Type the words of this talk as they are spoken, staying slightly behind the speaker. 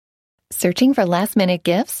Searching for last-minute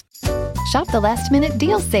gifts? Shop the last-minute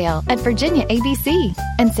deal sale at Virginia ABC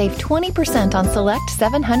and save 20% on select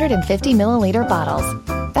 750-milliliter bottles.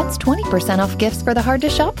 That's 20% off gifts for the hard to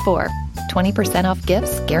shop for, 20% off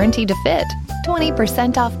gifts guaranteed to fit,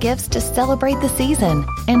 20% off gifts to celebrate the season,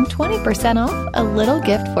 and 20% off a little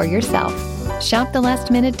gift for yourself. Shop the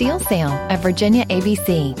last-minute deal sale at Virginia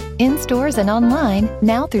ABC, in stores and online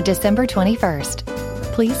now through December 21st.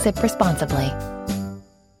 Please sip responsibly.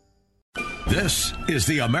 This is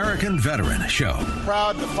the American Veteran Show.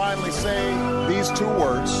 Proud to finally say these two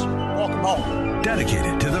words, welcome home.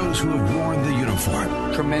 Dedicated to those who have worn the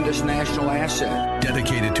uniform. Tremendous national asset.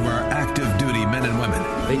 Dedicated to our active duty men and women.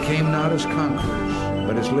 They came not as conquerors,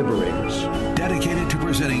 but as liberators. Dedicated to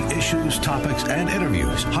presenting issues, topics, and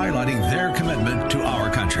interviews highlighting their commitment to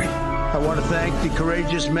our country. I want to thank the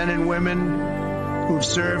courageous men and women who've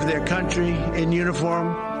served their country in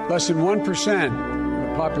uniform. Less than 1%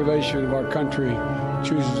 population of our country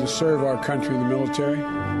chooses to serve our country in the military.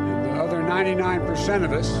 And the other 99%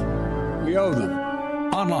 of us, we owe them.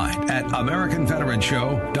 Online at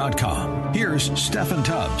AmericanVeteranShow.com. Here's Stephen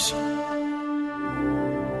Tubbs.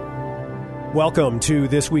 Welcome to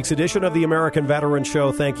this week's edition of the American Veteran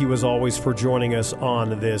Show. Thank you, as always, for joining us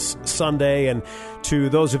on this Sunday. And to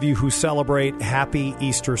those of you who celebrate, happy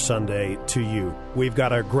Easter Sunday to you. We've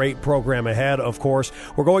got a great program ahead, of course.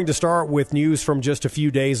 We're going to start with news from just a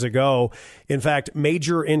few days ago. In fact,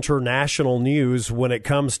 major international news when it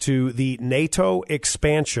comes to the NATO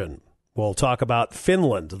expansion. We'll talk about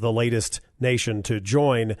Finland, the latest nation to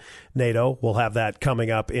join NATO. We'll have that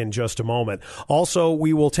coming up in just a moment. Also,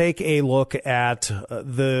 we will take a look at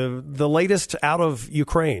the latest out of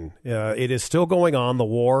Ukraine. It is still going on, the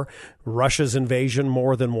war, Russia's invasion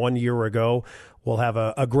more than 1 year ago. We'll have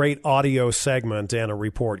a great audio segment and a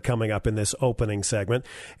report coming up in this opening segment.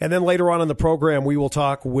 And then later on in the program, we will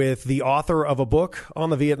talk with the author of a book on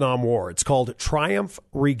the Vietnam War. It's called Triumph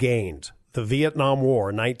Regained: The Vietnam War,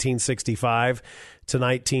 1965 to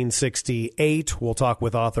 1968. We'll talk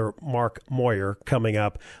with author Mark Moyer coming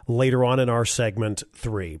up later on in our segment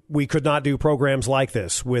 3. We could not do programs like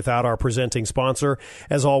this without our presenting sponsor.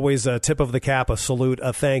 As always, a tip of the cap, a salute,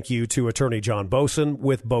 a thank you to Attorney John Boesen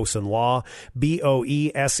with Boesen Law,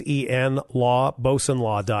 Boesen Law,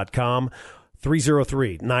 BoesenLaw.com.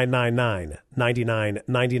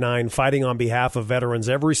 303-999-9999, fighting on behalf of veterans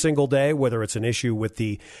every single day, whether it's an issue with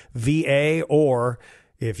the VA or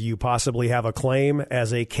if you possibly have a claim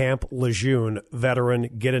as a Camp Lejeune veteran,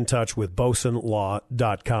 get in touch with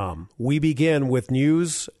BoesenLaw.com. We begin with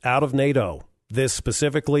news out of NATO. This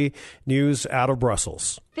specifically, news out of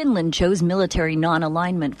Brussels. Finland chose military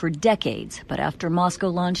non-alignment for decades, but after Moscow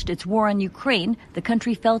launched its war on Ukraine, the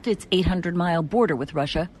country felt its 800-mile border with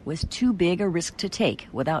Russia was too big a risk to take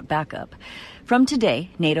without backup. From today,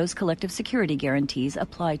 NATO's collective security guarantees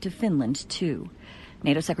apply to Finland, too.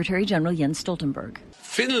 NATO Secretary General Jens Stoltenberg.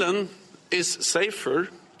 Finland is safer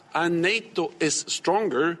and NATO is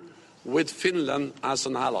stronger with Finland as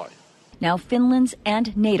an ally. Now, Finland's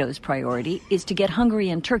and NATO's priority is to get Hungary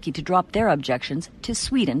and Turkey to drop their objections to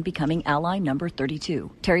Sweden becoming ally number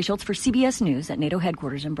 32. Terry Schultz for CBS News at NATO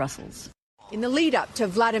headquarters in Brussels. In the lead-up to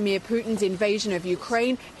Vladimir Putin's invasion of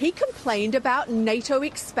Ukraine, he complained about NATO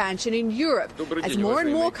expansion in Europe as more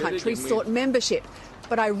and more countries sought membership.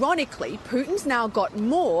 But ironically, Putin's now got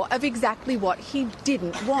more of exactly what he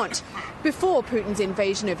didn't want. Before Putin's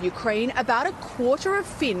invasion of Ukraine, about a quarter of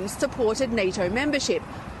Finns supported NATO membership.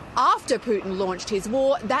 After Putin launched his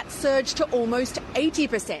war, that surged to almost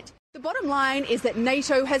 80%. The bottom line is that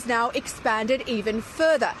NATO has now expanded even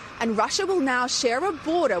further, and Russia will now share a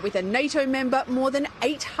border with a NATO member more than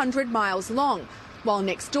 800 miles long, while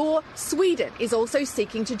next door, Sweden is also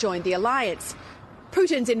seeking to join the alliance.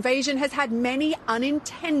 Putin's invasion has had many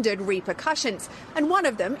unintended repercussions, and one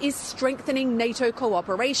of them is strengthening NATO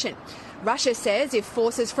cooperation. Russia says if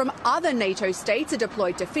forces from other NATO states are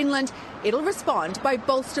deployed to Finland, it'll respond by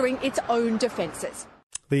bolstering its own defences.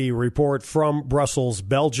 The report from Brussels,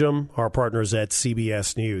 Belgium, our partners at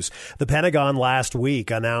CBS News. The Pentagon last week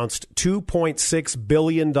announced $2.6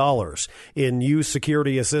 billion in new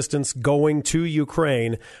security assistance going to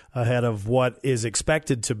Ukraine ahead of what is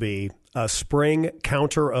expected to be a spring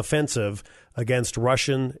counteroffensive against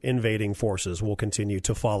Russian invading forces. We'll continue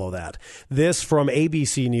to follow that. This from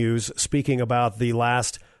ABC News, speaking about the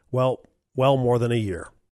last, well, more than a year.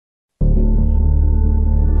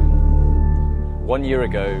 1 year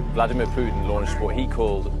ago, Vladimir Putin launched what he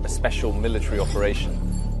called a special military operation.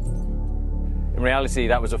 In reality,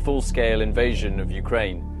 that was a full-scale invasion of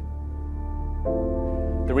Ukraine.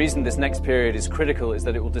 The reason this next period is critical is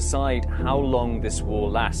that it will decide how long this war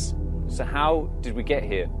lasts. So how did we get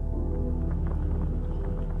here?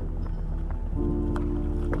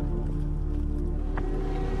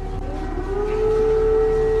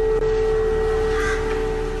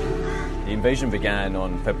 invasion began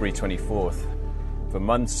on February 24th. For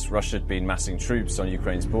months, Russia had been massing troops on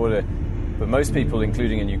Ukraine's border, but most people,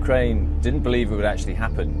 including in Ukraine, didn't believe it would actually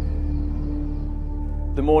happen.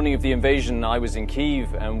 The morning of the invasion, I was in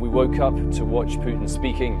Kyiv, and we woke up to watch Putin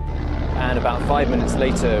speaking, and about 5 minutes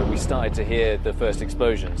later, we started to hear the first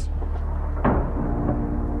explosions.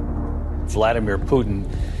 Vladimir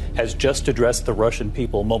Putin has just addressed the Russian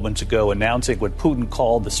people moments ago, announcing what Putin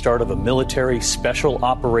called the start of a military special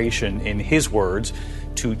operation, in his words,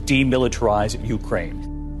 to demilitarize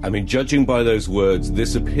Ukraine. I mean, judging by those words,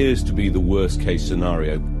 this appears to be the worst-case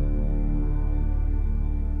scenario.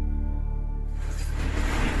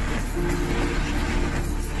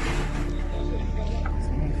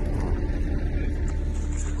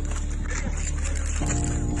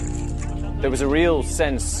 There was a real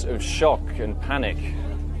sense of shock and panic.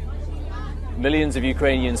 Millions of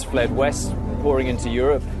Ukrainians fled west, pouring into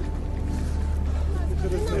Europe.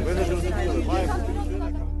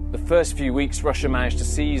 The first few weeks, Russia managed to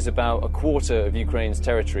seize about a quarter of Ukraine's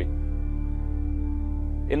territory.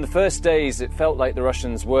 In the first days, it felt like the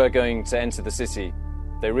Russians were going to enter the city.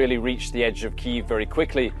 They really reached the edge of Kyiv very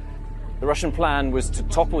quickly. The Russian plan was to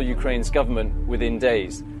topple Ukraine's government within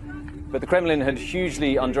days. But the Kremlin had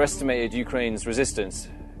hugely underestimated Ukraine's resistance.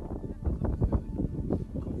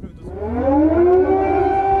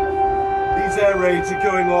 These air raids are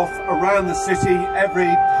going off around the city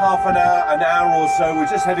every half an hour or so. We're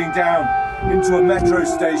just heading down into a metro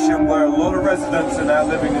station where a lot of residents are now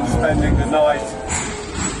living and spending the night.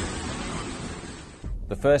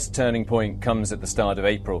 The first turning point comes at the start of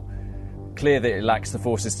April. Clear that it lacks the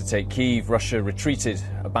forces to take Kyiv, Russia retreated,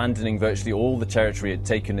 abandoning virtually all the territory it had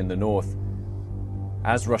taken in the north.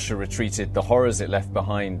 As Russia retreated, the horrors it left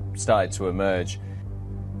behind started to emerge.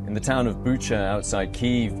 In the town of Bucha outside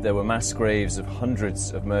Kyiv, there were mass graves of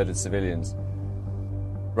hundreds of murdered civilians.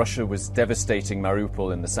 Russia was devastating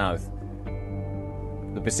Mariupol in the south.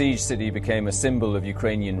 The besieged city became a symbol of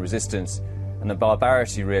Ukrainian resistance and the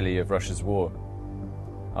barbarity, really, of Russia's war.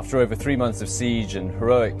 After over 3 months of siege and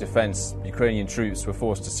heroic defense, Ukrainian troops were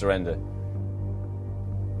forced to surrender.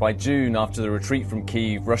 By June, after the retreat from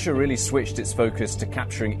Kyiv, Russia really switched its focus to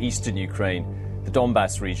capturing eastern Ukraine, the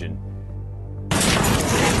Donbass region.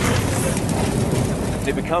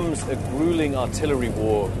 It becomes a grueling artillery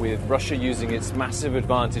war, with Russia using its massive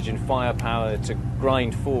advantage in firepower to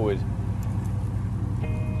grind forward.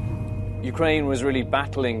 Ukraine was really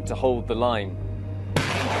battling to hold the line.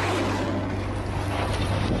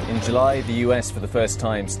 In July, the US for the first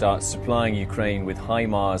time starts supplying Ukraine with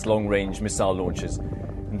HIMARS long-range missile launchers.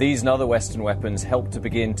 And these and other Western weapons help to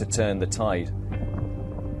begin to turn the tide.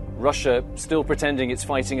 Russia, still pretending it's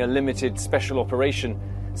fighting a limited special operation,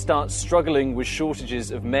 starts struggling with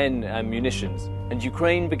shortages of men and munitions. And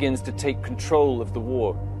Ukraine begins to take control of the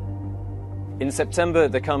war. In September,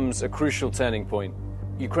 there comes a crucial turning point.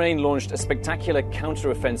 Ukraine launched a spectacular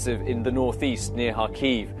counter-offensive in the northeast near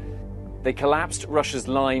Kharkiv. They collapsed Russia's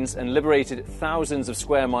lines and liberated thousands of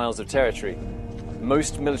square miles of territory.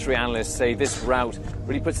 Most military analysts say this rout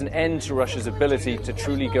really puts an end to Russia's ability to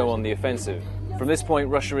truly go on the offensive. From this point,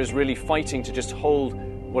 Russia is really fighting to just hold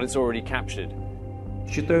what it's already captured.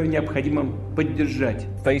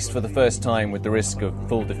 Faced for the first time with the risk of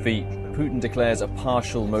full defeat, Putin declares a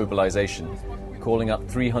partial mobilization, calling up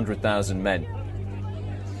 300,000 men.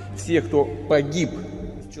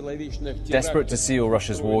 Desperate to seal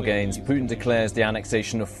Russia's war gains, Putin declares the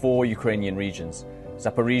annexation of 4 Ukrainian regions: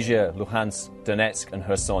 Zaporizhia, Luhansk, Donetsk and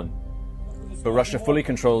Kherson. But Russia fully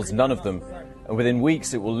controls none of them, and within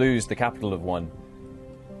weeks it will lose the capital of one.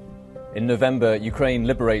 In November, Ukraine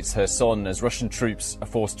liberates Kherson as Russian troops are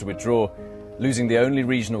forced to withdraw, losing the only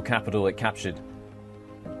regional capital it captured.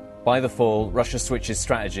 By the fall, Russia switches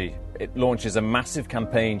strategy. It launches a massive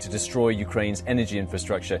campaign to destroy Ukraine's energy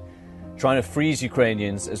infrastructure, trying to freeze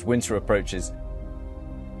Ukrainians as winter approaches.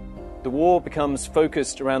 The war becomes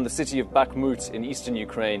focused around the city of Bakhmut in eastern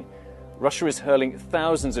Ukraine. Russia is hurling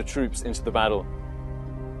thousands of troops into the battle.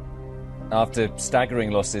 After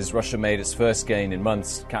staggering losses, Russia made its first gain in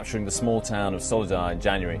months, capturing the small town of Soledar in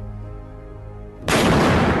January.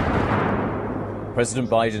 President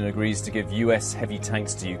Biden agrees to give US heavy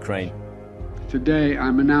tanks to Ukraine. Today,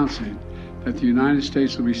 I'm announcing that the United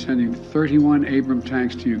States will be sending 31 Abrams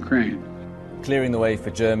tanks to Ukraine, clearing the way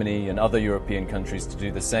for Germany and other European countries to do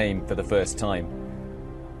the same for the first time.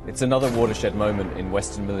 It's another watershed moment in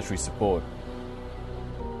Western military support.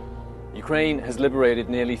 Ukraine has liberated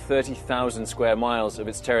nearly 30,000 square miles of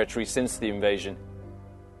its territory since the invasion.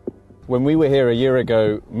 When we were here a year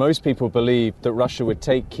ago, most people believed that Russia would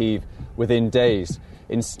take Kyiv within days.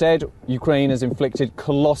 Instead, Ukraine has inflicted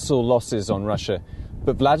colossal losses on Russia.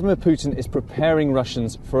 But Vladimir Putin is preparing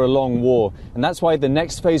Russians for a long war, and that's why the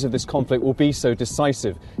next phase of this conflict will be so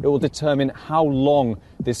decisive. It will determine how long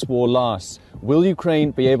this war lasts. Will Ukraine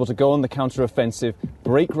be able to go on the counter-offensive,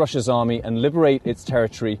 break Russia's army and liberate its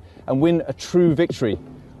territory and win a true victory?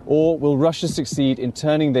 Or will Russia succeed in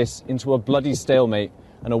turning this into a bloody stalemate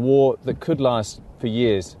and a war that could last for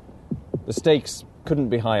years? The stakes couldn't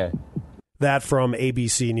be higher. That from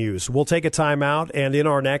ABC News. We'll take a time out, and in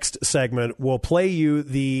our next segment, we'll play you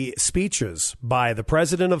the speeches by the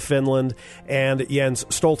President of Finland and Jens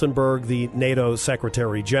Stoltenberg, the NATO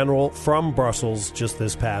Secretary General, from Brussels just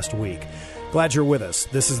this past week. Glad you're with us.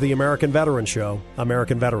 This is the American Veteran Show,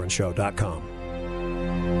 AmericanVeteranShow.com.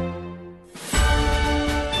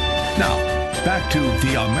 Now, back to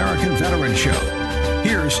the American Veteran Show.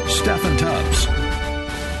 Here's Stephen Tubbs.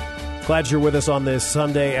 Glad you're with us on this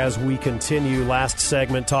Sunday as we continue. Last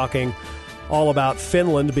segment talking all about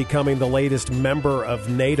Finland becoming the latest member of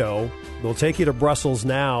NATO. We'll take you to Brussels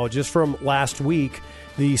now. Just from last week,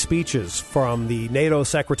 the speeches from the NATO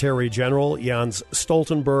Secretary General Jens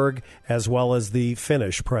Stoltenberg as well as the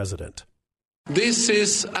Finnish president. This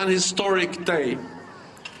is an historic day.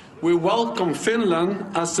 We welcome Finland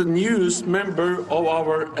as the newest member of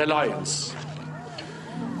our alliance.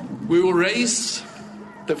 We will raise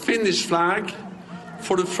the Finnish flag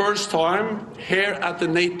for the first time here at the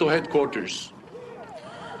NATO headquarters.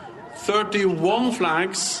 31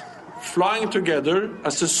 flags flying together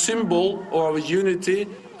as a symbol of our unity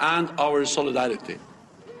and our solidarity.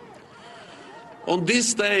 On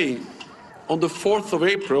this day, on the 4th of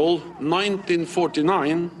April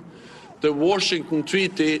 1949, the Washington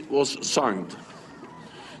Treaty was signed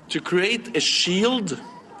to create a shield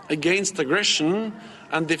against aggression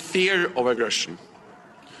and the fear of aggression.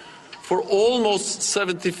 For almost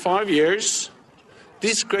 75 years,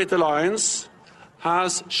 this great alliance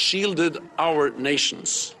has shielded our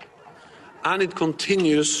nations, and it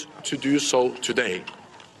continues to do so today.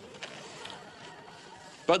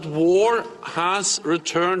 But war has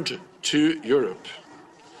returned to Europe,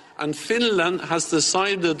 and Finland has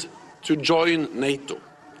decided to join NATO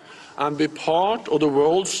and be part of the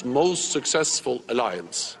world's most successful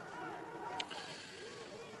alliance.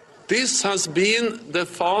 This has been the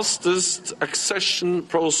fastest accession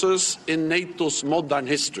process in NATO's modern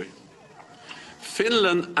history.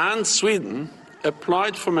 Finland and Sweden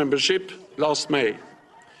applied for membership last May.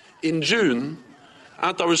 In June,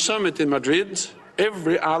 at our summit in Madrid,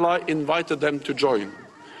 every ally invited them to join.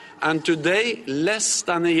 And today, less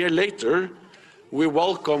than a year later, we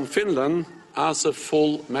welcome Finland as a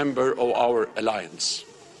full member of our alliance.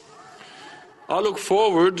 I look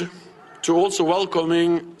forward to also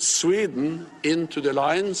welcoming Sweden into the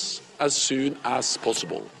alliance as soon as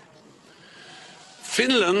possible.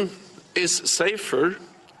 Finland is safer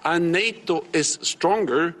and NATO is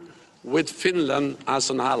stronger with Finland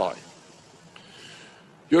as an ally.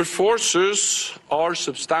 Your forces are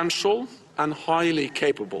substantial and highly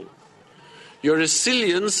capable. Your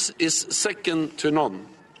resilience is second to none.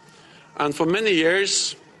 And for many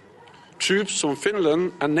years, troops from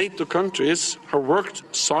Finland and NATO countries have worked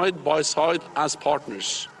side by side as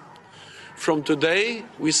partners. From today,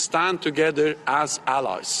 we stand together as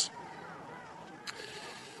allies.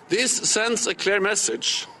 This sends a clear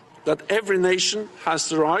message that every nation has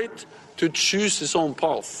the right to choose its own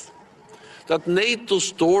path, that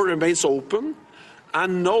NATO's door remains open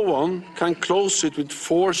and no one can close it with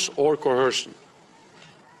force or coercion.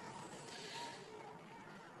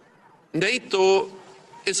 NATO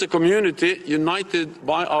is a community united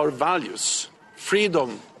by our values,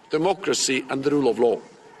 freedom, democracy, and the rule of law.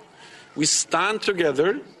 We stand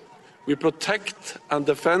together, we protect and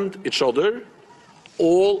defend each other,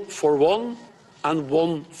 all for one and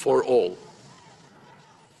one for all.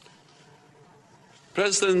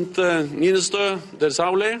 President Niinistö,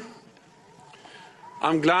 Sauli,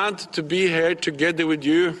 I'm glad to be here together with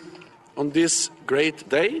you on this great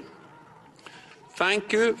day.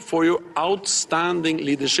 Thank you for your outstanding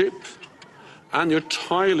leadership and your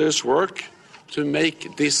tireless work to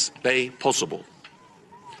make this day possible.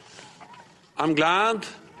 I'm glad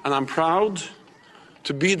and I'm proud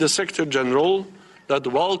to be the Secretary General that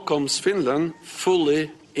welcomes Finland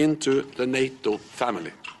fully into the NATO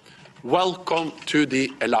family. Welcome to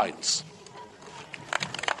the alliance.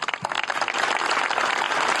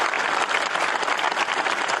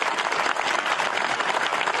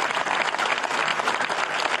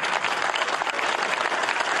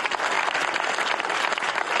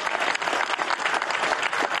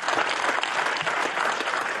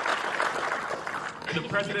 The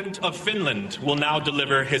President of Finland will now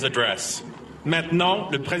deliver his address.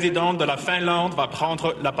 Maintenant, le président de la Finlande va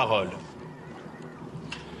prendre la parole.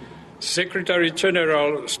 Secretary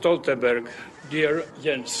General Stoltenberg, dear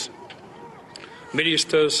Jens,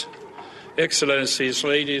 ministers, excellencies,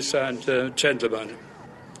 ladies and gentlemen.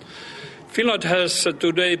 Finland has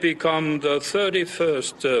today become the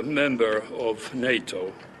 31st member of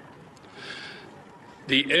NATO.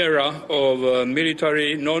 The era of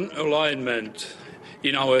military non-alignment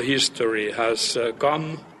in our history has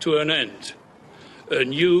come to an end. A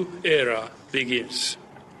new era begins.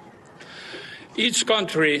 Each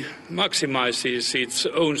country maximizes its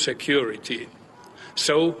own security.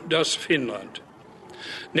 So does Finland.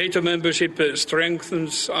 NATO membership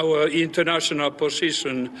strengthens our international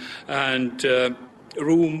position and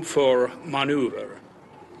room for maneuver.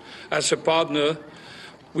 As a partner,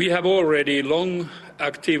 we have already long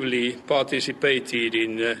actively participated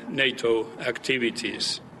in NATO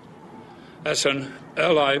activities. As an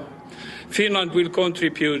ally, Finland will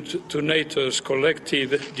contribute to NATO's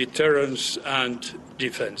collective deterrence and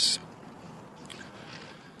defense.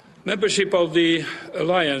 Membership of the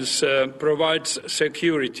alliance provides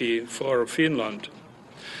security for Finland.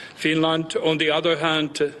 Finland, on the other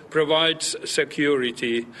hand, provides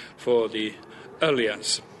security for the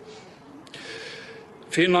alliance.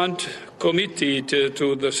 Finland, committed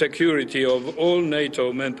to the security of all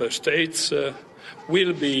NATO member states,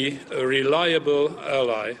 will be a reliable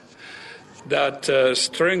ally that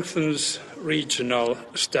strengthens regional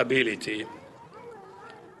stability.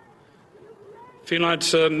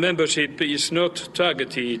 Finland's membership is not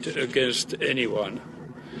targeted against anyone,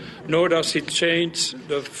 nor does it change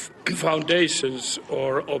the foundations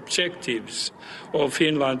or objectives of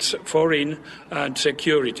Finland's foreign and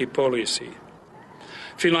security policy.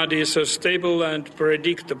 Finland is a stable and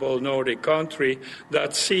predictable Nordic country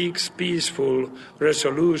that seeks peaceful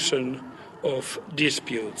resolution of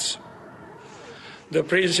disputes. The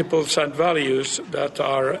principles and values that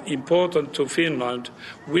are important to Finland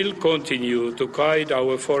will continue to guide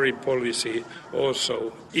our foreign policy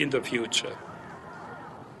also in the future.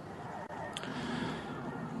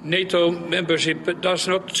 NATO membership does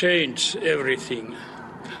not change everything,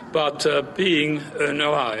 but being an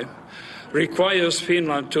ally requires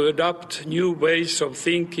Finland to adopt new ways of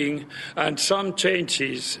thinking and some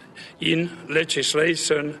changes in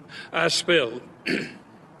legislation as well.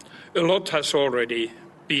 A lot has already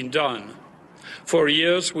been done. For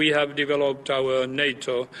years, we have developed our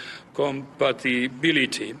NATO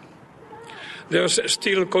compatibility. There's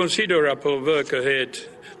still considerable work ahead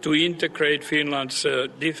to integrate Finland's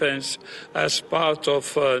defense as part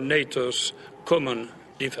of NATO's common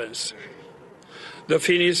defense. The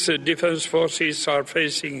Finnish defense forces are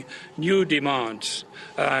facing new demands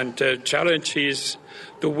and challenges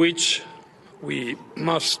to which we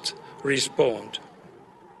must respond.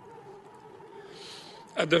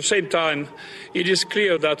 At the same time, it is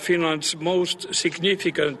clear that Finland's most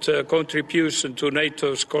significant contribution to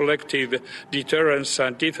NATO's collective deterrence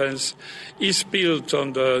and defense is built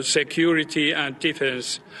on the security and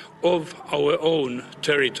defense of our own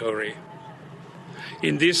territory.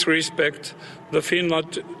 In this respect, the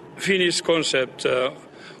Finnish concept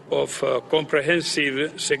of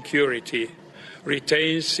comprehensive security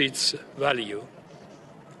retains its value.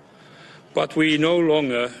 But we no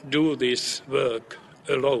longer do this work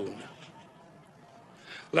alone.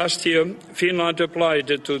 Last year, Finland applied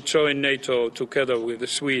to join NATO together with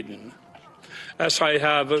Sweden. As I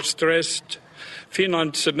have stressed,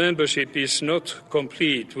 Finland's membership is not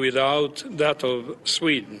complete without that of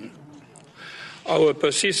Sweden. Our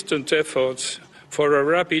persistent efforts for a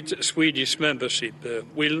rapid Swedish membership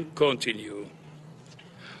will continue.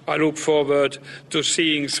 I look forward to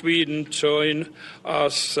seeing Sweden join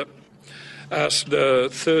us as the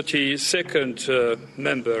 32nd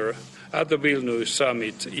member at the Vilnius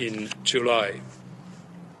summit in July.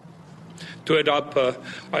 To end up,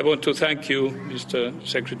 I want to thank you, Mr.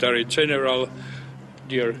 Secretary General,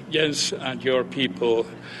 dear Jens, and your people.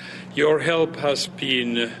 Your help has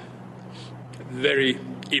been very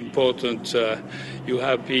important. You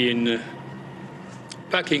have been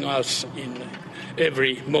backing us in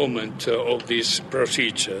every moment of this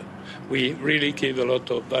procedure. We really give a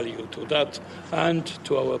lot of value to that and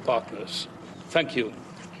to our partners. Thank you.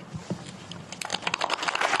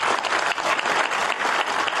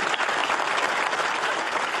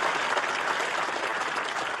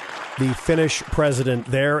 The Finnish president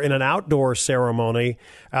there in an outdoor ceremony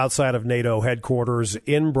outside of NATO headquarters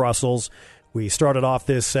in Brussels. We started off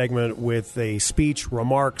this segment with a speech,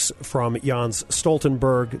 remarks from Jens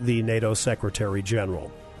Stoltenberg, the NATO Secretary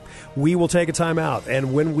General. We will take a time out,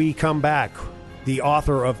 and when we come back, the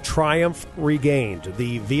author of Triumph Regained,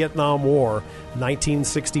 the Vietnam War,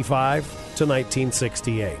 1965 to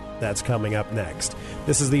 1968. That's coming up next.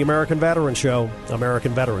 This is the American Veteran Show,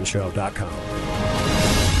 AmericanVeteranShow.com.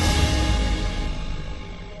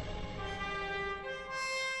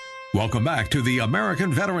 Welcome back to the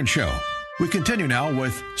American Veteran Show. We continue now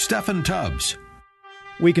with Stephen Tubbs.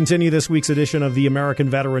 We continue this week's edition of the American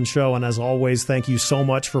Veteran Show, and as always, thank you so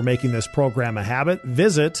much for making this program a habit.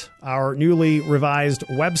 Visit our newly revised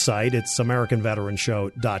website. It's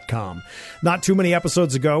AmericanVeteranShow.com. Not too many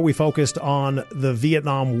episodes ago, we focused on the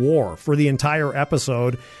Vietnam War for the entire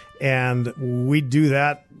episode, and we do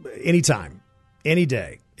that anytime, any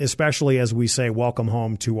day, especially as we say welcome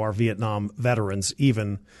home to our Vietnam veterans,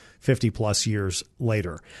 even 50-plus years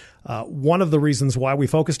later. One of the reasons why we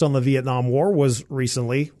focused on the Vietnam War was,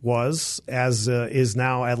 as is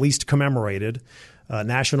now at least commemorated,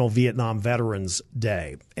 National Vietnam Veterans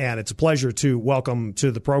Day. And it's a pleasure to welcome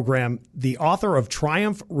to the program the author of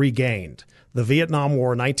Triumph Regained, the Vietnam War,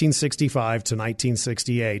 1965 to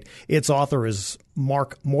 1968. Its author is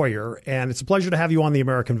Mark Moyer, and it's a pleasure to have you on the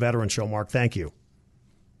American Veteran Show, Mark. Thank you.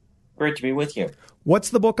 Great to be with you.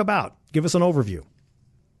 What's the book about? Give us an overview.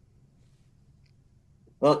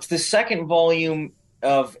 Well, it's the second volume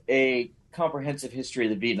of a comprehensive history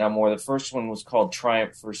of the Vietnam War. The first one was called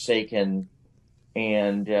Triumph Forsaken,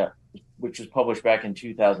 and which was published back in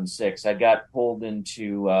 2006. I got pulled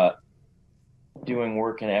into doing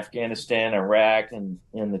work in Afghanistan, Iraq, and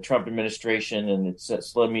in the Trump administration, and it's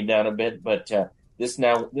slowed me down a bit. But this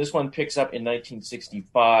one picks up in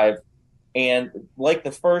 1965, and like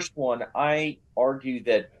the first one, I argue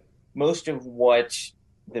that most of what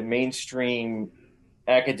the mainstream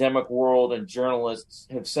academic world and journalists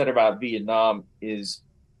have said about Vietnam is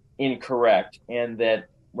incorrect, and that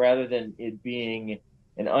rather than it being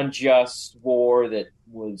an unjust war that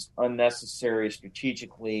was unnecessary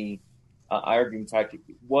strategically, I argue, in fact, it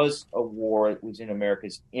was a war. It was in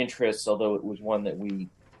America's interests, although it was one that we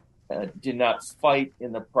did not fight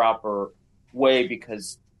in the proper way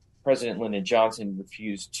because President Lyndon Johnson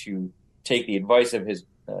refused to take the advice of his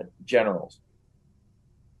generals.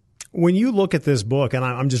 When you look at this book, and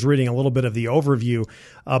I'm just reading a little bit of the overview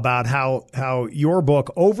about how your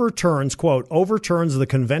book overturns the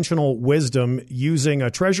conventional wisdom using a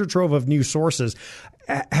treasure trove of new sources,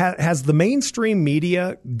 has the mainstream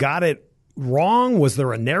media got it wrong? Was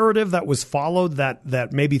there a narrative that was followed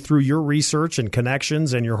that maybe through your research and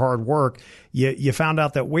connections and your hard work, you found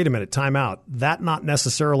out that, wait a minute, time out, that not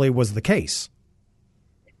necessarily was the case?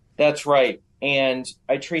 That's right. And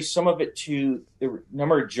I trace some of it to the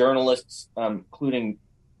number of journalists, including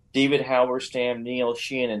David Halberstam, Neil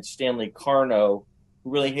Sheehan, and Stanley Carno,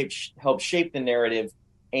 who really helped shape the narrative.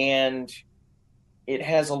 And it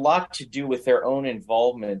has a lot to do with their own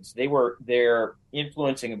involvement. They're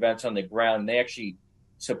influencing events on the ground. They actually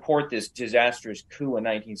support this disastrous coup in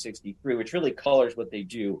 1963, which really colors what they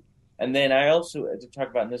do. And then I also, as I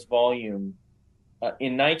talk about in this volume,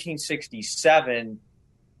 in 1967,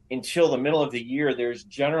 until the middle of the year, there's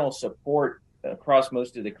general support across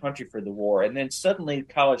most of the country for the war. And then suddenly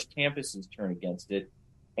college campuses turn against it.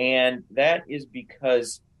 And that is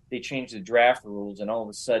because they changed the draft rules, and all of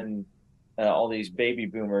a sudden, all these baby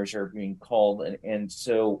boomers are being called. And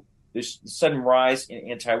so there's a sudden rise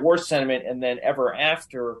in anti-war sentiment. And then ever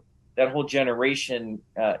after, that whole generation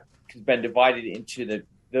has been divided into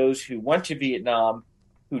those who went to Vietnam,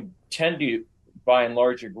 who tend to, by and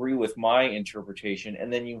large, agree with my interpretation.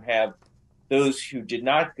 And then you have those who did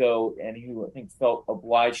not go and who I think felt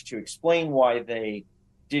obliged to explain why they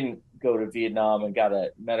didn't go to Vietnam and got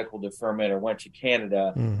a medical deferment or went to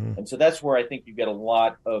Canada. Mm-hmm. And so that's where I think you get a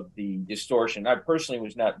lot of the distortion. I personally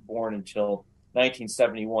was not born until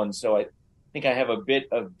 1971, so I think I have a bit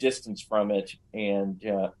of distance from it and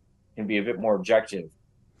can be a bit more objective.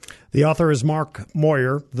 The author is Mark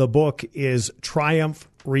Moyer. The book is Triumph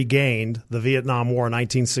Regained, the Vietnam War,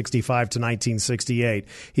 1965 to 1968.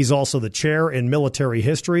 He's also the chair in military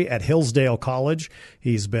history at Hillsdale College.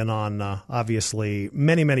 He's been on, obviously,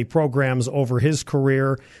 many, many programs over his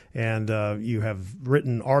career, and you have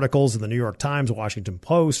written articles in the New York Times, Washington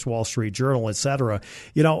Post, Wall Street Journal, etc.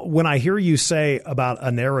 You know, when I hear you say about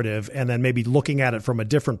a narrative and then maybe looking at it from a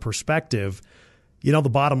different perspective, you know,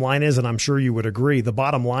 the bottom line is, and I'm sure you would agree, the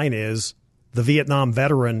bottom line is the Vietnam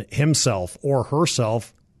veteran himself or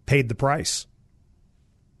herself paid the price.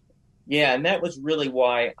 Yeah, and that was really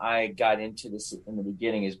why I got into this in the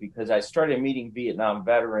beginning, is because I started meeting Vietnam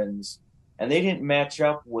veterans, and they didn't match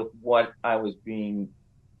up with what I was being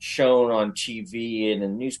shown on TV and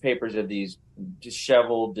in newspapers of these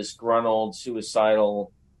disheveled, disgruntled,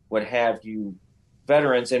 suicidal, what have you,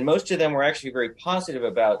 veterans, and most of them were actually very positive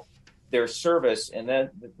about their service, and then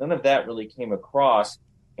none of that really came across.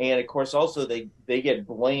 And of course, also they get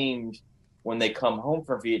blamed when they come home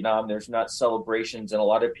from Vietnam. There's not celebrations, and a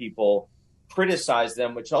lot of people criticize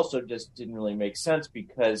them, which also just didn't really make sense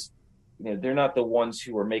because they're not the ones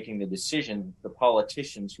who are making the decision, the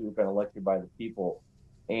politicians who have been elected by the people.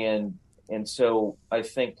 And so I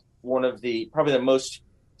think one of probably the most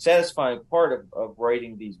satisfying part of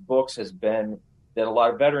writing these books has been that a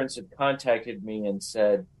lot of veterans have contacted me and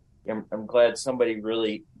said, I'm glad somebody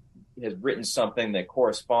really has written something that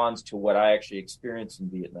corresponds to what I actually experienced in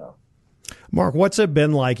Vietnam. Mark, what's it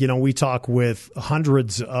been like? We talk with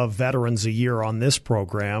hundreds of veterans a year on this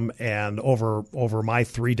program, and over my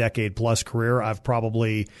 3-decade-plus career, I've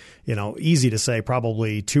probably, easy to say,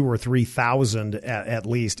 probably 2,000 or 3,000 at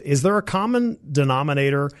least. Is there a common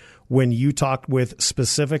denominator when you talk with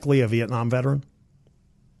specifically a Vietnam veteran?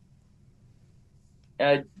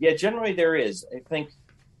 Yeah, generally there is. I think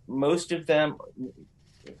most of them,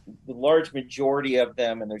 the large majority of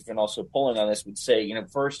them, and there's been also polling on this, would say,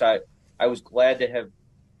 first I was glad to have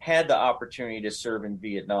had the opportunity to serve in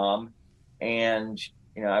Vietnam, and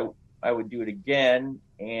I would do it again,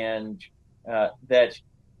 and that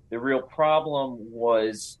the real problem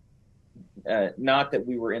was not that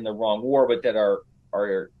we were in the wrong war, but that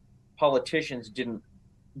our politicians didn't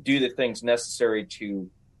do the things necessary to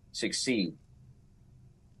succeed.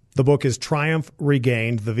 The book is Triumph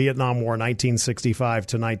Regained, The Vietnam War, 1965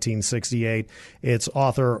 to 1968. Its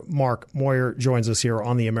author, Mark Moyar, joins us here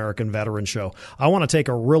on the American Veteran Show. I want to take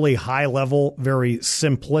a really high-level, very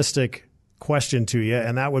simplistic question to you,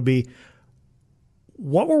 and that would be,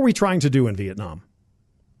 what were we trying to do in Vietnam?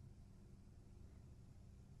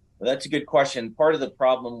 Well, that's a good question. Part of the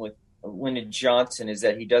problem with Lyndon Johnson is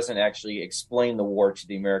that he doesn't actually explain the war to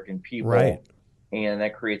the American people, right, and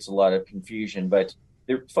that creates a lot of confusion. But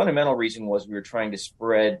the fundamental reason was we were trying to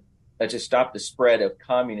stop the spread of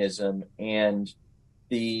communism, and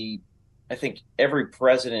I think every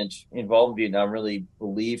president involved in Vietnam really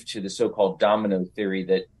believed to the so-called domino theory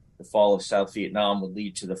that the fall of South Vietnam would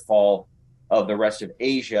lead to the fall of the rest of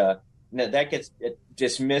Asia. Now, that gets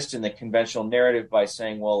dismissed in the conventional narrative by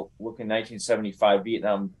saying, well, look, in 1975,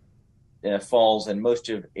 Vietnam falls and most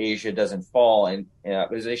of Asia doesn't fall. And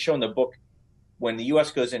as they show in the book, when the U.S.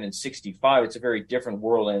 goes in 65, it's a very different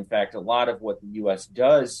world. And in fact, a lot of what the U.S.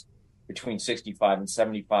 does between 65 and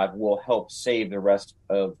 75 will help save the rest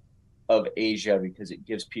of Asia, because it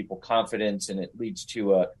gives people confidence and it leads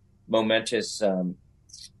to a momentous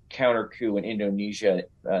counter coup in Indonesia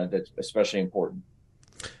that's especially important.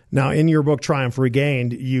 Now, in your book, Triumph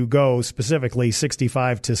Regained, you go specifically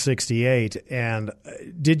 65 to 68. And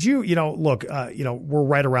did you, look, we're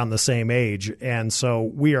right around the same age. And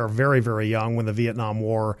so we are very, very young when the Vietnam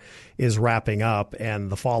War is wrapping up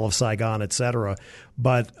and the fall of Saigon, et cetera.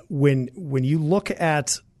 But when you look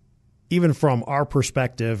at, even from our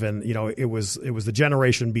perspective, and, it was the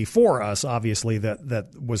generation before us, obviously,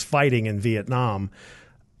 that was fighting in Vietnam,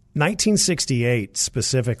 1968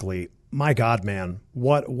 specifically, my God, man,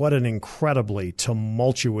 what an incredibly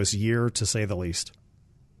tumultuous year, to say the least.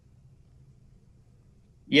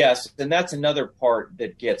 Yes, and that's another part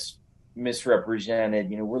that gets misrepresented.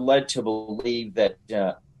 We're led to believe that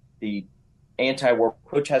the anti-war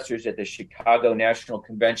protesters at the Chicago National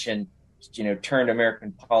Convention, turned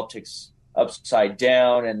American politics upside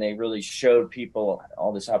down, and they really showed people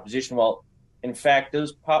all this opposition. Well, in fact,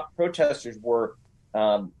 those protesters were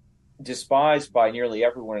despised by nearly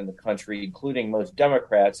everyone in the country, including most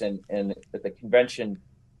Democrats, and at the convention,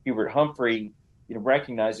 Hubert Humphrey,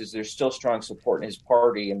 recognizes there's still strong support in his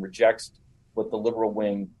party and rejects what the liberal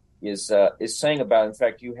wing is saying about it. In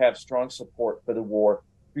fact, you have strong support for the war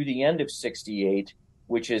through the end of 68,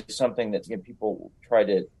 which is something that people try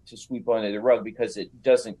to sweep under the rug because it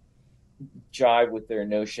doesn't jive with their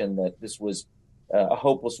notion that this was a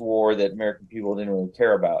hopeless war that American people didn't really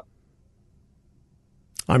care about.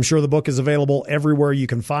 I'm sure the book is available everywhere you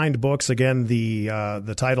can find books. Again,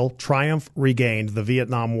 the title, Triumph Regained, The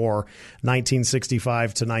Vietnam War,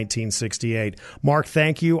 1965 to 1968. Mark,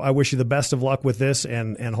 thank you. I wish you the best of luck with this,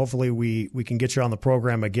 and hopefully we can get you on the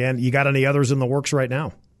program again. You got any others in the works right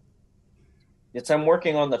now? Yes, I'm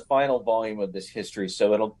working on the final volume of this history,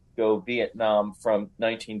 so it'll go Vietnam from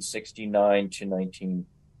 1969 to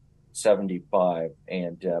 1975,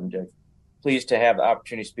 and I'm pleased to have the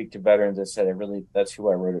opportunity to speak to veterans. I said, that's who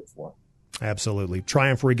I wrote it for. Absolutely.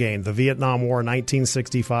 Triumph Regained, The Vietnam War,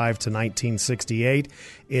 1965 to 1968.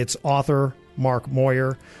 Its author, Mark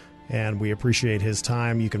Moyar, and we appreciate his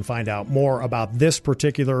time. You can find out more about this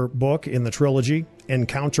particular book in the trilogy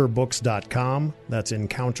EncounterBooks.com. That's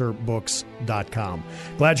EncounterBooks.com.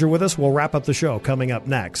 Glad you're with us. We'll wrap up the show coming up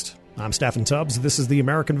next. I'm Stephen Tubbs. This is the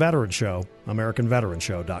American Veteran Show,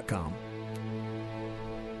 AmericanVeteranShow.com.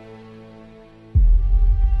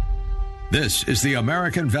 This is the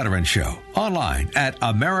American Veteran Show, online at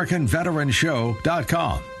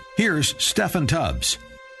AmericanVeteranShow.com. Here's Stephen Tubbs.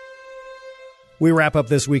 We wrap up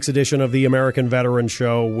this week's edition of the American Veteran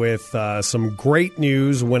Show with some great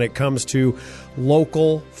news when it comes to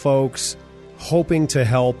local folks hoping to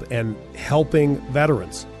help and helping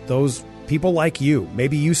veterans. Those people like you.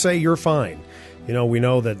 Maybe you say you're fine. You know, we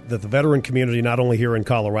know that the veteran community, not only here in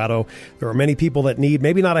Colorado, there are many people that need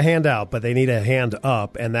maybe not a handout, but they need a hand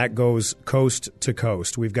up, and that goes coast to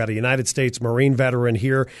coast. We've got a United States Marine veteran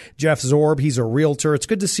here, Jeff Zorb. He's a realtor. It's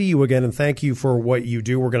good to see you again, and thank you for what you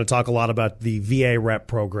do. We're going to talk a lot about the VA Rep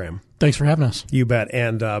program. Thanks for having us. You bet.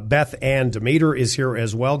 And Beth Ann Demeter is here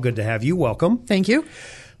as well. Good to have you. Welcome. Thank you.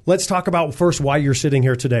 Let's talk about first why you're sitting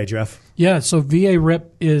here today, Jeff. Yeah, so VA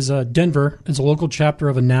Rep is Denver. It's a local chapter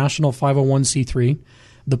of a national 501c3.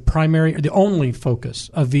 The only focus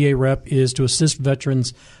of VA Rep is to assist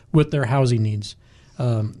veterans with their housing needs.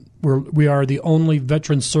 We are the only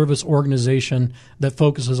veteran service organization that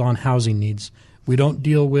focuses on housing needs. We don't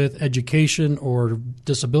deal with education or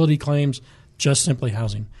disability claims, just simply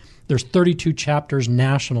housing. There's 32 chapters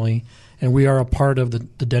nationally, and we are a part of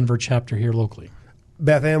the Denver chapter here locally.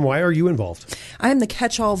 Beth Ann, why are you involved? I'm the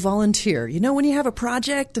catch-all volunteer. You know, when you have a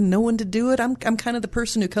project and no one to do it, I'm kind of the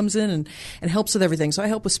person who comes in and helps with everything. So I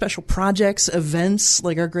help with special projects, events,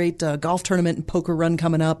 like our great golf tournament and poker run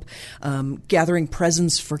coming up, gathering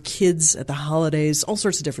presents for kids at the holidays, all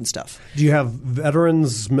sorts of different stuff. Do you have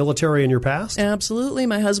veterans, military in your past? Absolutely.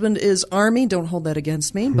 My husband is Army. Don't hold that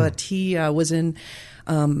against me, but he was in...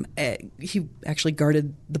 he actually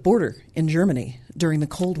guarded the border in Germany during the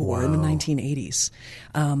Cold War in the 1980s.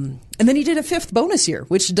 And then he did a fifth bonus year,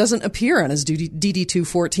 which doesn't appear on his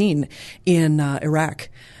DD-214 in Iraq.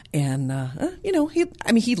 And,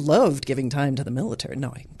 he loved giving time to the military.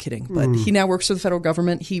 No, I'm kidding. But he now works for the federal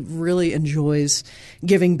government. He really enjoys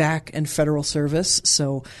giving back and federal service.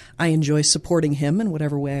 So I enjoy supporting him in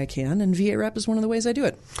whatever way I can. And VA Rep is one of the ways I do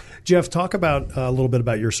it. Jeff, talk about a little bit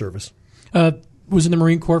about your service. Was in the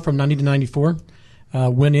Marine Corps from 90 to 94,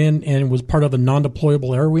 went in and was part of a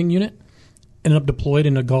non-deployable air wing unit, ended up deployed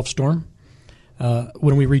in a Gulf storm.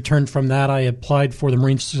 When we returned from that, I applied for the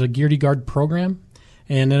Marine Security Guard program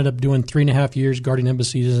and ended up doing 3.5 years guarding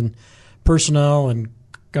embassies and personnel and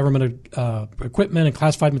government equipment and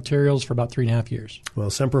classified materials for about 3.5 years. Well,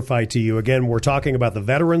 Semper Fi to you. Again, we're talking about the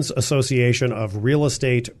Veterans Association of Real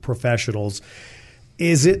Estate Professionals.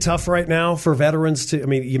 Is it tough right now for veterans to,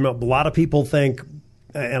 a lot of people think,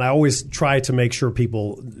 and I always try to make sure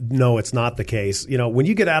people know it's not the case. You know, when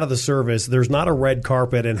you get out of the service, there's not a red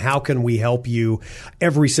carpet, and how can we help you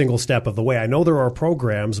every single step of the way? I know there are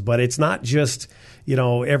programs, but it's not just,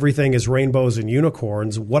 everything is rainbows and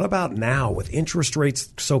unicorns. What about now with interest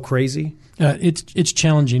rates so crazy? It's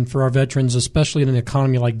challenging for our veterans, especially in an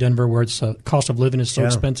economy like Denver where it's cost of living is so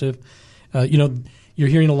expensive. You're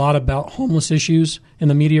hearing a lot about homeless issues in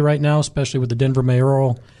the media right now, especially with the Denver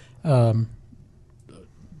mayoral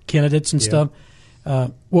candidates and stuff.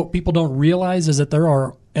 What people don't realize is that there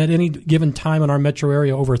are, at any given time in our metro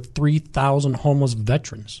area, over 3,000 homeless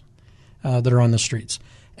veterans that are on the streets.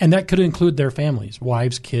 And that could include their families,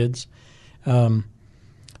 wives, kids.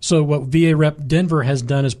 So what VA Rep Denver has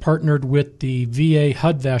done is partnered with the VA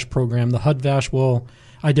HUD-VASH program. The HUD-VASH will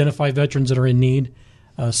identify veterans that are in need,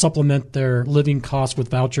 supplement their living costs with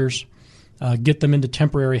vouchers, get them into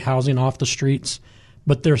temporary housing off the streets,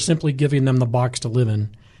 but they're simply giving them the box to live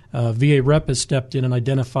in. VA Rep has stepped in and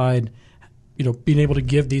identified, being able to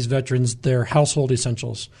give these veterans their household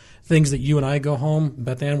essentials, things that you and I go home,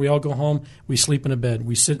 Beth Ann, we all go home, we sleep in a bed,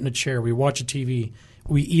 we sit in a chair, we watch a TV,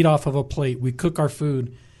 we eat off of a plate, we cook our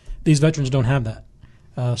food. These veterans don't have that.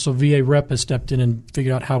 So VA Rep has stepped in and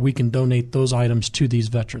figured out how we can donate those items to these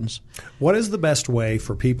veterans. What is the best way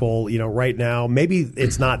for people, right now, maybe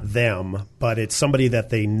it's not them, but it's somebody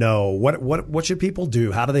that they know. What should people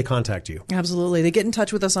do? How do they contact you? Absolutely. They get in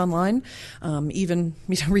touch with us online, even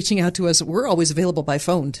reaching out to us. We're always available by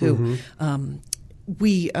phone, too. Mm-hmm.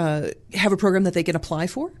 We have a program that they can apply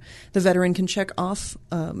for. The veteran can check off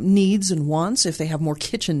needs and wants. If they have more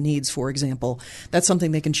kitchen needs, for example, that's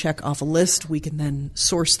something they can check off a list. We can then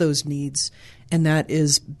source those needs. And that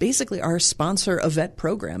is basically our Sponsor a Vet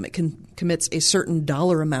program. It commits a certain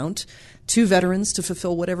dollar amount to veterans to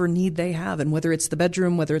fulfill whatever need they have. And whether it's the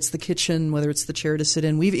bedroom, whether it's the kitchen, whether it's the chair to sit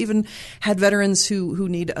in. We've even had veterans who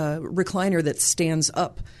need a recliner that stands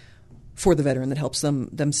up for the veteran that helps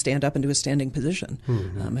them stand up into a standing position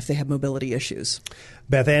if they have mobility issues.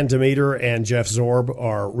 Beth Ann Demeter and Jeff Zorb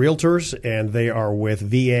are realtors, and they are with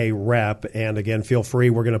VA Rep. And again, feel free.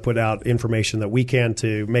 We're going to put out information that we can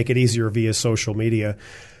to make it easier via social media.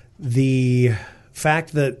 The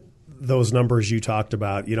fact that those numbers you talked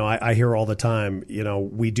about, I hear all the time,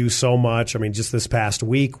 we do so much. I mean, just this past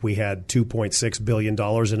week, we had $2.6 billion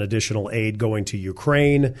in additional aid going to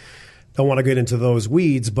Ukraine. Don't want to get into those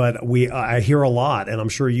weeds, but I hear a lot, and I'm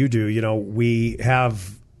sure you do. We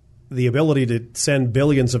have the ability to send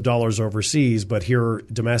billions of dollars overseas, but here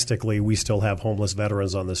domestically, we still have homeless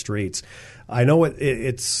veterans on the streets. I know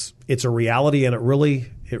it's a reality, and it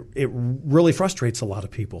really frustrates a lot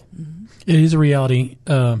of people. It is a reality,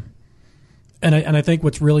 and I think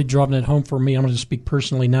what's really driving it home for me, I'm going to speak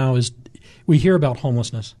personally now, is we hear about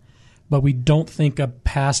homelessness, but we don't think of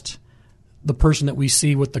past the person that we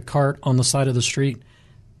see with the cart on the side of the street.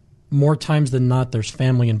 More times than not, there's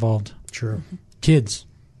family involved. True. Kids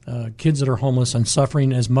that are homeless and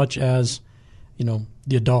suffering as much as, the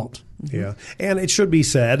adult. Yeah. And it should be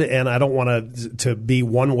said, and I don't want to be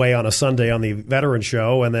one way on a Sunday on the Veteran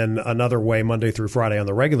Show and then another way Monday through Friday on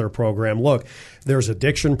the regular program. Look, there's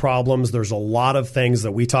addiction problems. There's a lot of things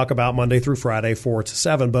that we talk about Monday through Friday, 4 to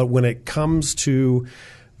 7. But when it comes to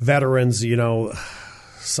veterans,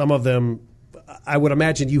 some of them, I would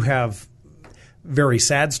imagine you have very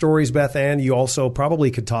sad stories, Beth Ann. You also probably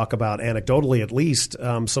could talk about, anecdotally at least,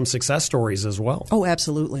 some success stories as well. Oh,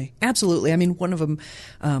 absolutely. Absolutely. I mean, one of them,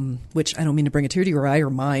 which I don't mean to bring a tear to your eye or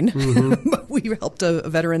mine, but we helped a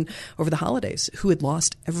veteran over the holidays who had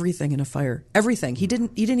lost everything in a fire. Everything. He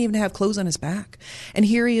didn't even have clothes on his back. And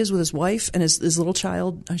here he is with his wife and his little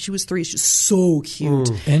child. She was 3. She's so cute.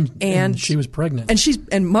 And she was pregnant.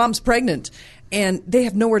 And mom's pregnant. And they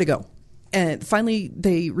have nowhere to go. And finally,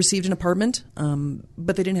 they received an apartment,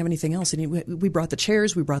 but they didn't have anything else. And we brought the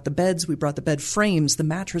chairs, we brought the beds, we brought the bed frames, the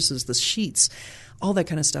mattresses, the sheets, all that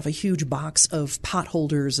kind of stuff, a huge box of pot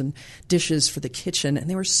holders and dishes for the kitchen. And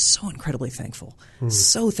they were so incredibly thankful,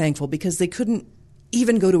 so thankful, because they couldn't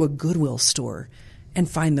even go to a Goodwill store and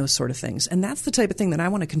find those sort of things. And that's the type of thing that I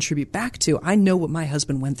want to contribute back to. I know what my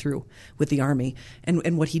husband went through with the Army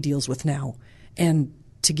and what he deals with now. And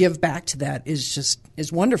to give back to that is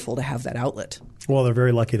wonderful to have that outlet. Well, they're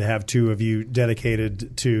very lucky to have two of you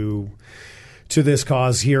dedicated to this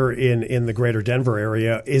cause here in the greater Denver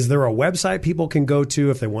area. Is there a website people can go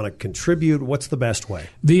to if they want to contribute? What's the best way?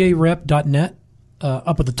 VARep.net.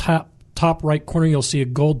 Up at the top right corner, you'll see a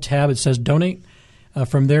gold tab. It says Donate.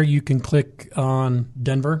 From there, you can click on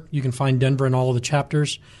Denver. You can find Denver in all of the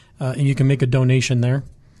chapters, and you can make a donation there.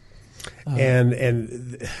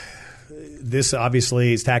 And this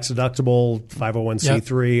obviously is tax deductible,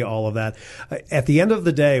 501c3, all of that. At the end of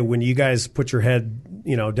the day, when you guys put your head,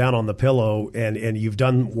 down on the pillow and you've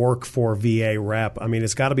done work for VA Rep, I mean,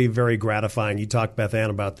 it's got to be very gratifying. You talked, Beth Ann,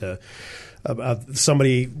 about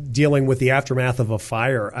somebody dealing with the aftermath of a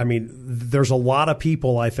fire. I mean, there's a lot of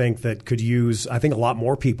people, I think, that could use, a lot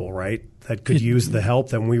more people, right, that could use the help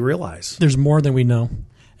than we realize. There's more than we know.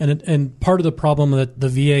 And part of the problem that the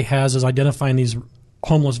VA has is identifying these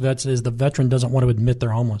homeless vets is the veteran doesn't want to admit they're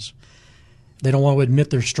homeless. They don't want to admit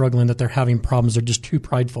they're struggling, that they're having problems. They're just too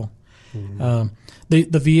prideful. The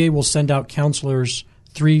VA will send out counselors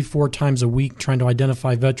 3-4 times a week trying to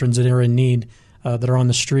identify veterans that are in need, that are on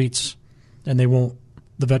the streets, and the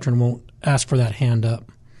veteran won't ask for that hand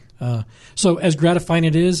up. So as gratifying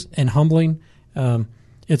it is and humbling,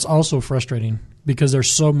 it's also frustrating because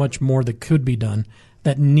there's so much more that could be done,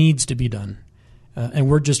 that needs to be done. And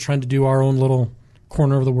we're just trying to do our own little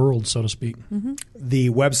corner of the world, so to speak. The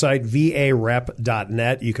website,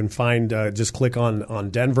 varep.net. You can find, just click on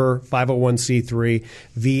Denver, 501c3,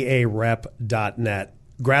 varep.net.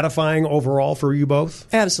 Gratifying overall for you both?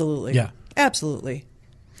 Absolutely. Yeah. Absolutely.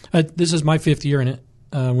 This is my 5th year in it.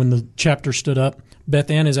 When the chapter stood up, Beth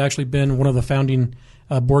Ann has actually been one of the founding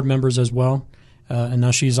board members as well. And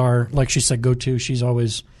now she's our, like she said, go-to. She's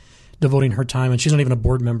always devoting her time, and she's not even a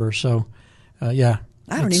board member. So, yeah.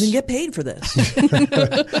 I don't even get paid for this.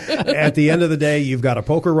 At the end of the day, you've got a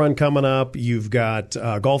poker run coming up. You've got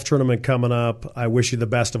a golf tournament coming up. I wish you the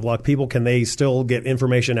best of luck. People, can they still get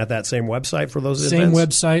information at that same website for those events?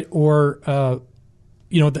 Same website, or,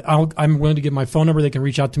 I'm willing to give my phone number. They can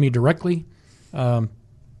reach out to me directly,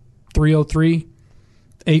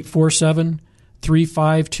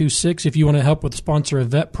 303-847-3526. If you want to help with sponsor a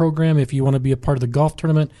vet program, if you want to be a part of the golf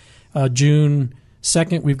tournament, June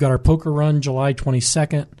 2nd, we've got our poker run, July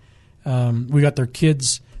 22nd. We got their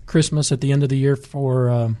kids' Christmas at the end of the year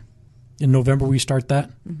for in November we start that.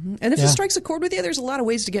 Mm-hmm. And if it strikes a chord with you, there's a lot of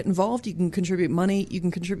ways to get involved. You can contribute money, you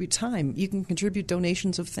can contribute time, you can contribute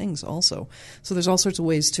donations of things also. So there's all sorts of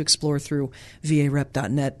ways to explore through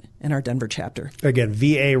varep.net and our Denver chapter. Again,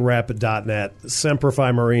 varep.net. Semper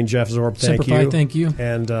Fi Marine, Jeff Zorb, thank Semper you. Fi, thank you.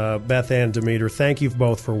 And Beth Ann Demeter, thank you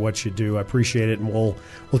both for what you do. I appreciate it, and we'll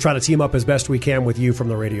try to team up as best we can with you from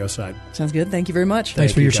the radio side. Sounds good. Thank you very much.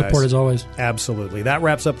 Thanks for your support as always. Absolutely. That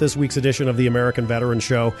wraps up this week's edition of the American Veteran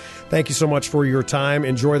Show. Thank you so much for your time.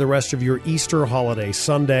 Enjoy the rest of your Easter holiday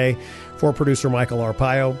Sunday. For producer Michael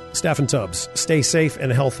Arpaio, Stephen Tubbs, stay safe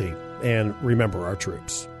and healthy, and remember our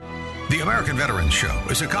troops. The American Veterans Show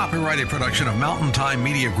is a copyrighted production of Mountain Time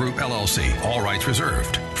Media Group, LLC. All rights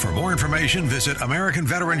reserved. For more information, visit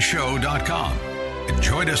AmericanVeteranShow.com. And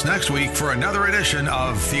join us next week for another edition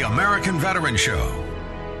of The American Veterans Show.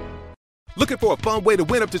 Looking for a fun way to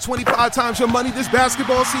win up to 25 times your money this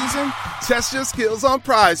basketball season? Test your skills on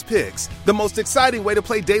Prize Picks, the most exciting way to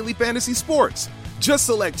play daily fantasy sports. Just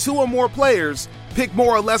select 2 or more players, pick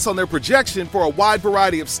more or less on their projection for a wide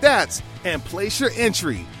variety of stats, and place your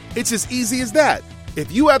entry. It's as easy as that.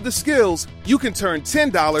 If you have the skills, you can turn $10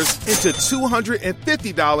 into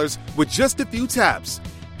 $250 with just a few taps.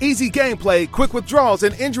 Easy gameplay, quick withdrawals,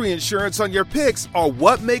 and injury insurance on your picks are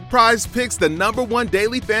what make Prize Picks the #1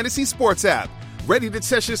 daily fantasy sports app. Ready to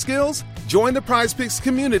test your skills? Join the Prize Picks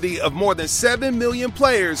community of more than 7 million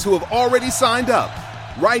players who have already signed up.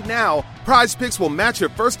 Right now, Prize Picks will match your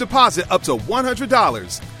first deposit up to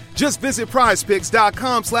 $100. Just visit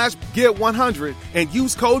prizepicks.com/get100 and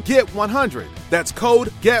use code GET100. That's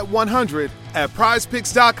code GET100 at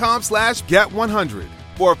prizepicks.com/get100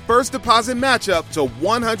 for a first deposit match up to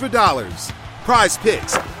 $100. Prize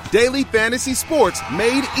Picks, daily fantasy sports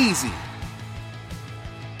made easy.